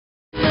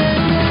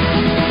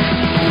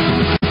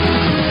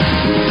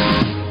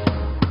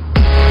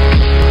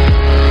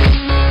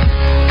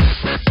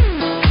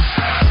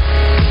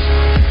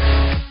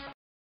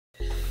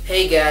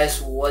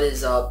guys, what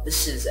is up?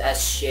 This is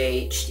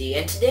SJHD,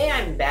 and today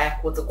I'm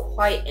back with a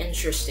quite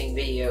interesting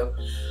video.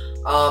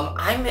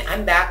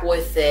 I'm back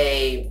with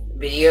a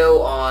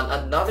video on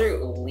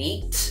another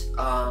leaked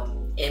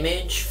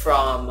image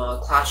from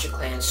Clash of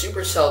Clans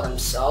Supercell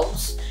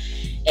themselves,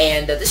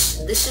 and this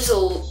is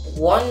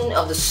one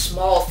of the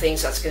small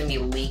things that's going to be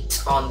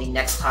leaked on the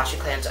next Clash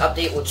of Clans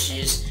update, which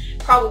is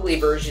probably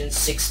version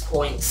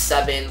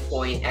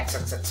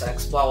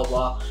 6.7.xxxx blah blah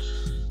blah.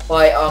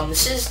 But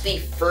this is the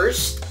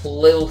first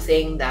little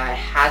thing that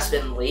has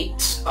been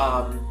leaked,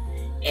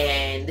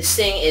 and this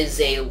thing is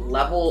a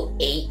level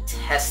 8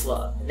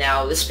 Tesla.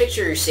 Now, this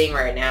picture you're seeing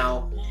right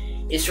now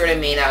is sort of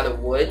made out of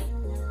wood.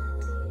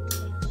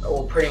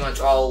 Well, pretty much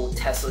all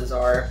Teslas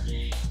are.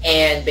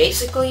 And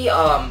basically,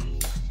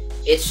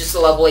 it's just a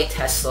level 8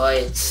 Tesla.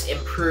 It's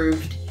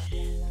improved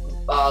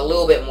a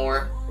little bit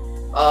more.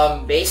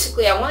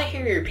 Basically, I want to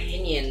hear your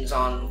opinions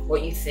on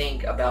what you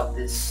think about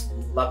this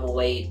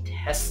level 8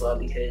 Tesla,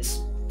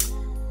 because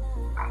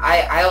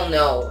I don't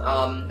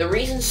know. The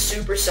reason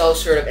Supercell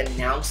sort of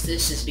announced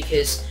this is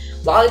because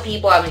a lot of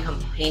people have been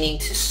complaining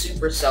to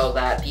Supercell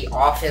that the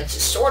offense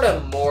is sort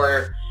of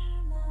more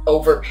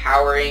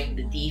overpowering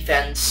the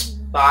defense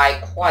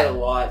by quite a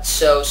lot.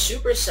 So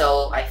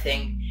Supercell, I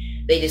think,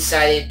 they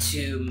decided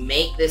to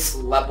make this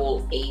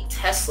level 8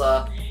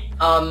 Tesla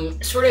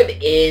sort of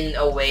in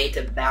a way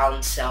to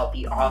balance out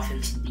the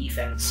offense and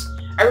defense.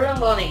 I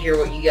really want to hear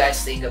what you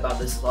guys think about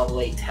this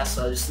level 8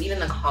 Tesla. Just leave in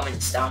the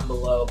comments down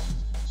below.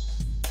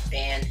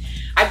 And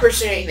I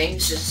personally think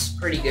this is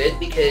pretty good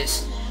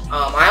because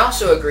I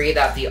also agree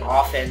that the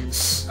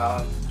offense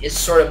is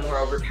sort of more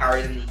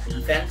overpowered than the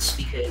defense,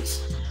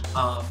 because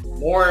I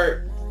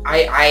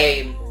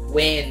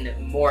win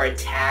more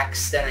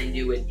attacks than I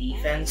do with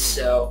defense.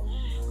 So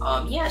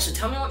yeah, so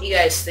tell me what you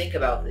guys think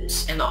about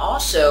this. And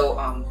also,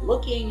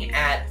 looking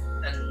at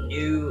a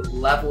new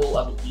level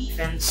of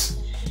defense,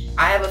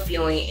 I have a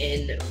feeling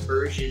in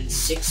version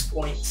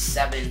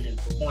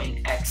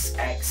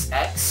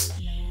 6.7.xxx,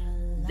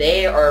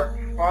 they are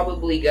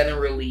probably going to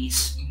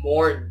release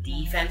more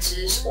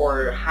defenses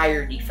or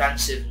higher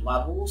defensive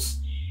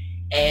levels.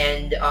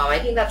 And I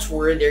think that's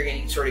where they're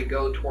going to sort of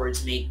go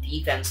towards, make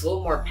defense a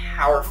little more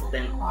powerful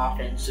than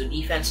offense. So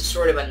defense is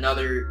sort of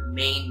another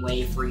main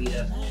way for you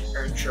to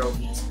earn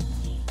trophies.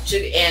 So,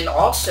 and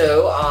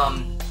also,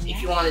 if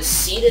you want to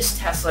see this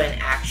Tesla in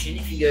action,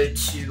 if you go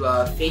to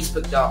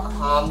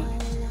facebook.com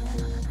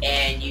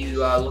and you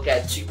look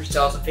at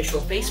Supercell's official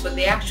Facebook,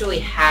 they actually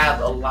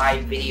have a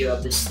live video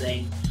of this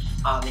thing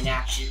in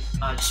action.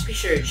 Just be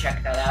sure to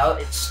check that out.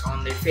 It's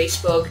on their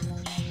Facebook.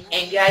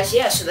 And guys,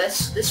 yeah, so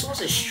this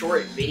was a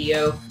short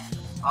video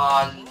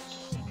on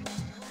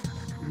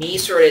me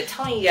sort of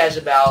telling you guys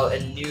about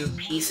a new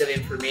piece of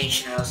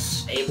information I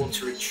was able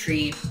to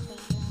retrieve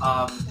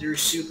through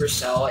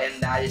Supercell, and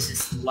that is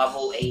this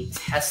level 8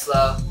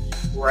 Tesla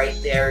right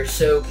there.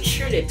 So be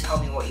sure to tell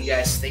me what you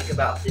guys think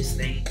about this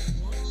thing.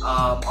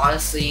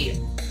 Honestly,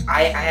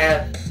 I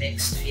have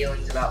mixed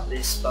feelings about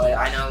this, but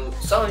I know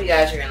some of you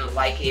guys are going to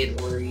like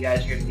it, or you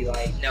guys are going to be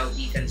like, no,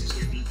 defense is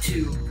going to be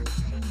too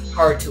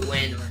hard to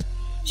win. Or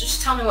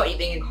just tell me what you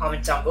think in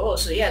comments down below.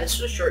 So yeah, this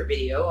was a short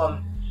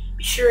video.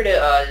 Be sure to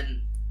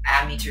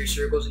add me to your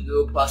circles in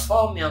Google+,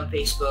 follow me on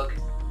Facebook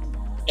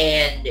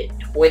and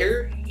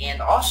Twitter,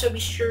 and also be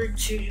sure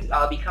to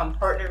become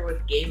partner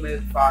with Game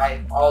Mode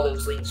 5. All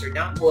those links are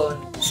down below in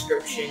the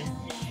description,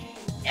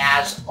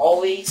 as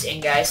always.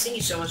 And guys, thank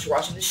you so much for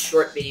watching this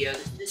short video.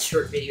 This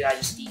short video, I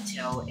just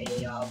detail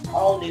a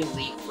all-new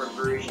leak for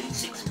version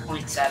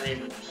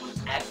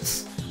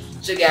 6.7.x.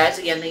 So guys,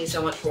 again, thank you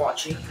so much for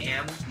watching,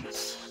 and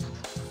peace.